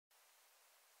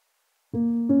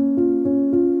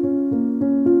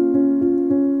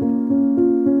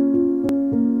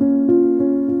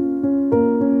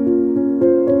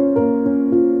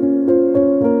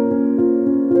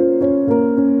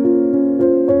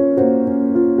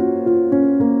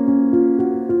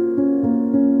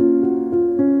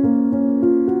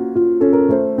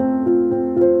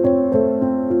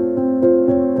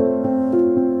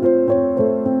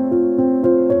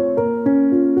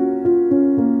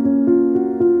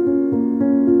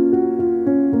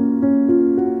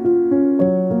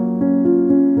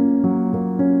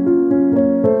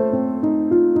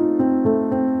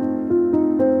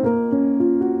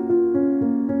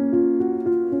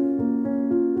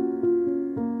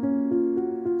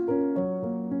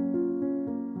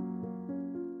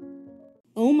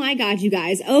my God, you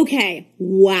guys. Okay.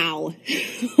 Wow.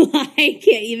 I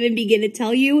can't even begin to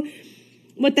tell you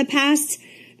what the past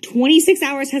 26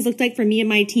 hours has looked like for me and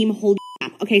my team. Holy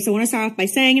crap. Okay, so I want to start off by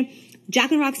saying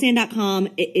JaclynRoxanne.com,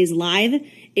 it is live. It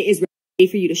is ready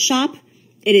for you to shop.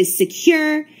 It is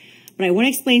secure. But I want to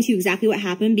explain to you exactly what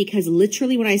happened, because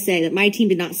literally when I say that my team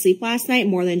did not sleep last night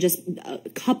more than just a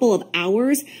couple of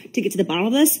hours to get to the bottom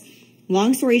of this,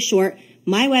 long story short,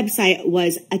 my website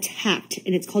was attacked,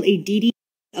 and it's called a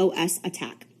DDoS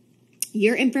attack.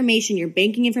 Your information, your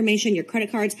banking information, your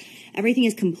credit cards, everything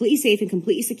is completely safe and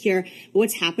completely secure. But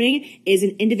what's happening is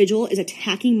an individual is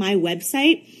attacking my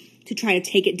website to try to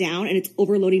take it down, and it's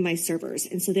overloading my servers.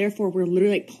 And so therefore, we're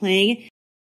literally like playing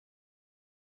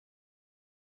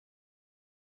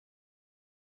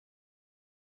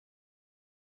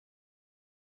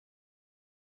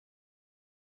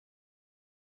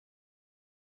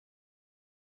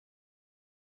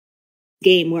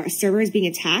game where a server is being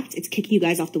attacked. It's kicking you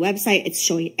guys off the website. It's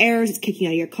showing errors. It's kicking you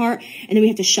out of your cart. And then we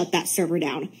have to shut that server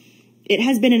down. It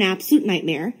has been an absolute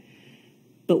nightmare,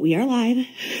 but we are live.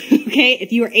 Okay.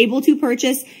 If you are able to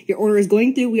purchase, your order is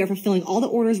going through. We are fulfilling all the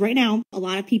orders right now. A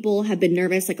lot of people have been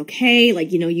nervous. Like, okay,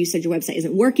 like, you know, you said your website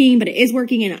isn't working, but it is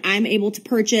working and I'm able to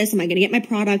purchase. Am I going to get my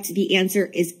product? The answer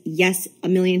is yes, a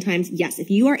million times. Yes. If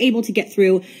you are able to get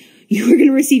through, you are going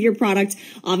to receive your product.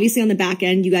 Obviously on the back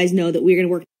end, you guys know that we're going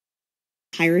to work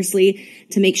tirelessly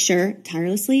to make sure,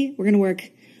 we're going to work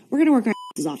our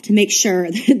asses off to make sure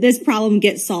that this problem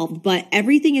gets solved. But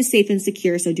everything is safe and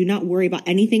secure, so do not worry about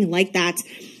anything like that.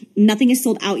 Nothing is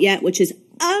sold out yet, which is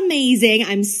amazing.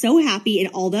 I'm so happy.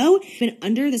 And although I've been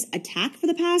under this attack for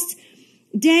the past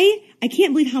day, I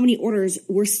can't believe how many orders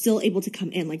were still able to come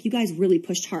in. Like, you guys really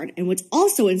pushed hard. And what's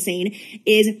also insane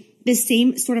is this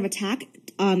same sort of attack,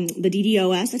 the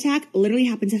DDoS attack, literally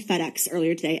happened to FedEx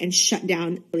earlier today and shut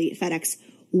down FedEx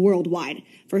worldwide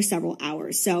for several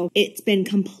hours. So it's been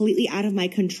completely out of my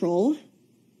control,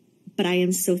 but I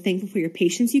am so thankful for your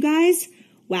patience, you guys.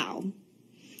 Wow.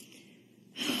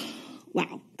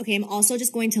 Wow. Okay, I'm also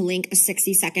just going to link a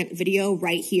 60-second video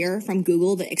right here from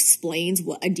Google that explains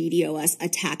what a DDoS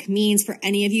attack means for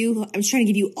any of you. I'm just trying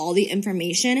to give you all the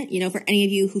information, you know, for any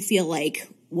of you who feel like,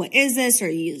 what is this? Or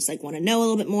you just like want to know a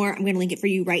little bit more. I'm going to link it for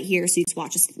you right here. So you just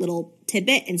watch this little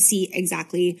tidbit and see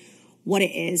exactly what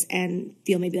it is and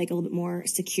feel maybe like a little bit more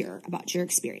secure about your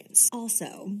experience.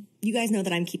 Also, you guys know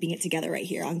that I'm keeping it together right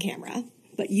here on camera,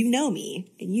 but you know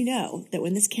me and you know that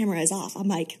when this camera is off, I'm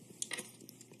like,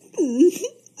 who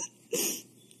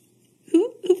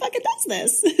fucking does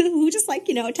this? Who just like,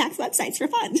 you know, attacks websites for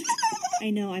fun? I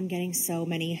know I'm getting so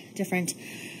many different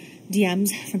DMs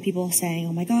from people saying,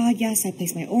 oh my God, yes, I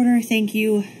placed my order. Thank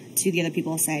you. To the other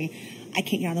people say, I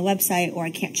can't get on the website or I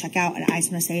can't check out. And I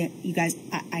just want to say, you guys,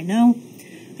 I know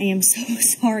I am so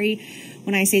sorry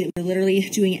when I say that we're literally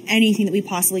doing anything that we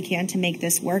possibly can to make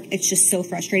this work. It's just so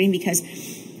frustrating because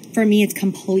for me, it's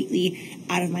completely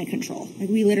out of my control. Like,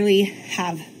 we literally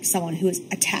have someone who is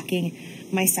attacking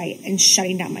my site and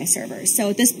shutting down my servers. So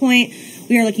at this point,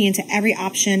 we are looking into every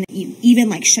option, even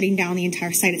like shutting down the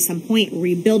entire site at some point,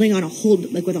 rebuilding on a whole,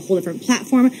 like with a whole different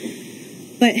platform.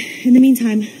 But in the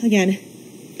meantime, again,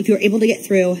 if you're able to get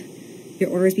through, your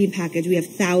order is being packaged. We have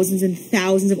thousands and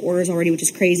thousands of orders already, which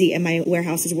is crazy. And my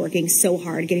warehouse is working so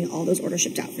hard getting all those orders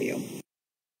shipped out for you.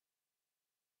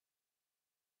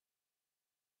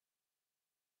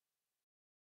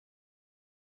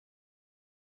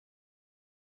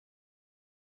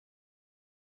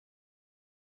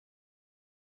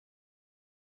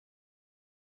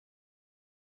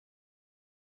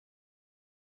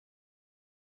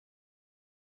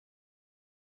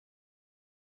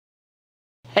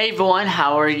 Hey everyone,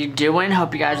 how are you doing?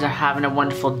 Hope you guys are having a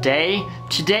wonderful day.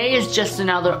 Today is just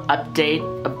another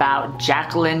update about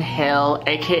Jaclyn Hill,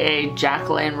 aka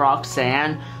Jaclyn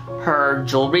Roxanne, her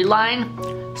jewelry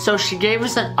line. So she gave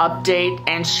us an update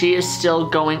and she is still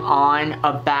going on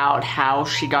about how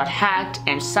she got hacked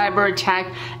and cyber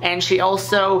attacked, and she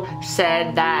also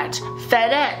said that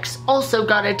FedEx also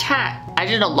got attacked. I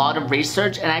did a lot of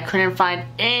research and I couldn't find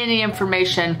any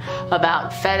information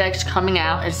about FedEx coming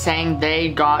out and saying they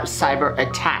got cyber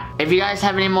attacked. If you guys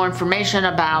have any more information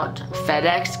about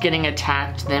FedEx getting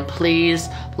attacked, then please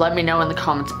let me know in the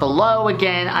comments below.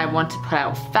 Again, I want to put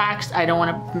out facts. I don't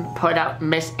want to put out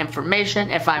misinformation.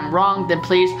 If I'm wrong, then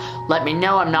please let me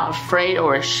know. I'm not afraid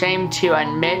or ashamed to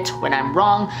admit when I'm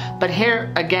wrong. But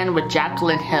here again with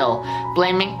Jaclyn Hill,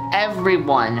 blaming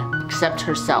everyone except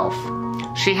herself.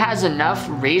 She has enough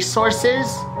resources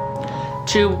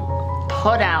to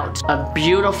put out a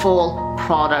beautiful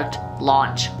product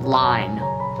launch line.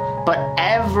 But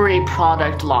every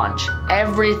product launch,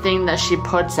 everything that she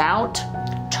puts out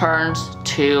turns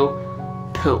to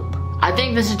poop. I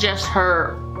think this is just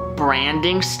her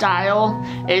branding style,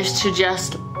 is to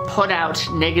just put out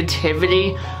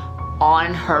negativity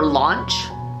on her launch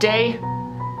day,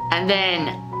 and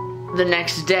then the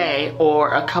next day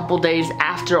or a couple days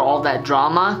after all that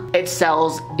drama, it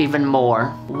sells even more.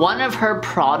 One of her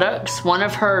products, one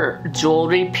of her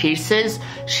jewelry pieces,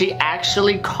 she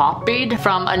actually copied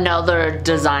from another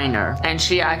designer, and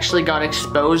she actually got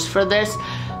exposed for this.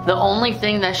 The only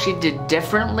thing that she did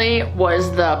differently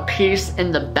was the piece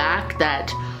in the back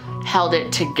that held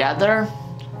it together.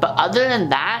 But other than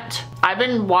that, I've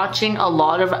been watching a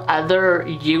lot of other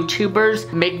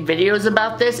YouTubers make videos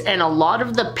about this, and a lot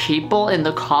of the people in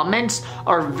the comments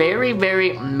are very,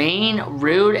 very mean,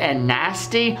 rude, and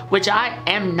nasty, which I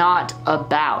am not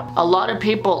about. A lot of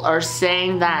people are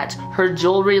saying that her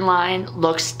jewelry line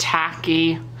looks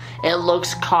tacky, it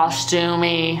looks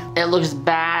costumey, it looks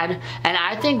bad, and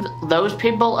I think those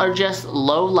people are just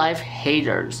low-life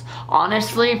haters.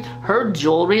 Honestly, her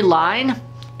jewelry line,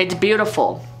 it's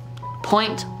beautiful.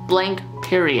 Point blank,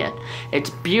 period.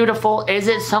 It's beautiful. Is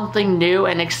it something new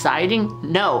and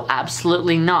exciting? No,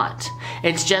 absolutely not.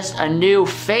 It's just a new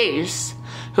face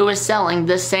who is selling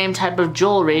the same type of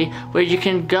jewelry where you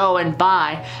can go and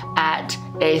buy at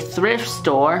a thrift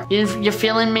store. You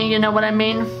feeling me? You know what I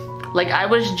mean? Like, I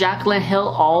wish Jaclyn Hill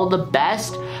all the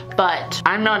best, but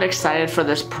I'm not excited for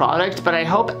this product. But I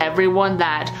hope everyone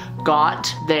that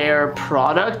got their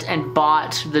product and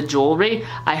bought the jewelry,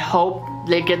 I hope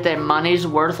they get their money's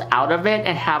worth out of it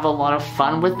and have a lot of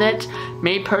fun with it.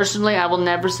 Me personally, I will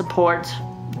never support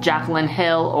Jaclyn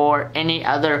Hill or any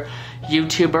other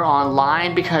YouTuber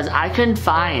online because I couldn't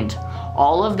find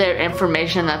all of their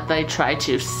information that they try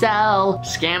to sell.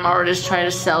 Scam artists try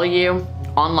to sell you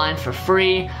online for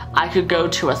free. I could go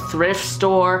to a thrift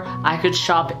store, I could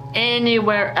shop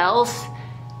anywhere else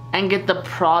and get the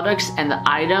products and the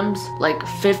items like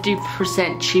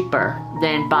 50% cheaper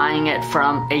than buying it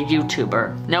from a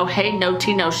YouTuber. No hate, no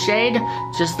tea, no shade,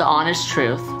 just the honest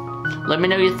truth. Let me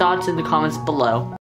know your thoughts in the comments below.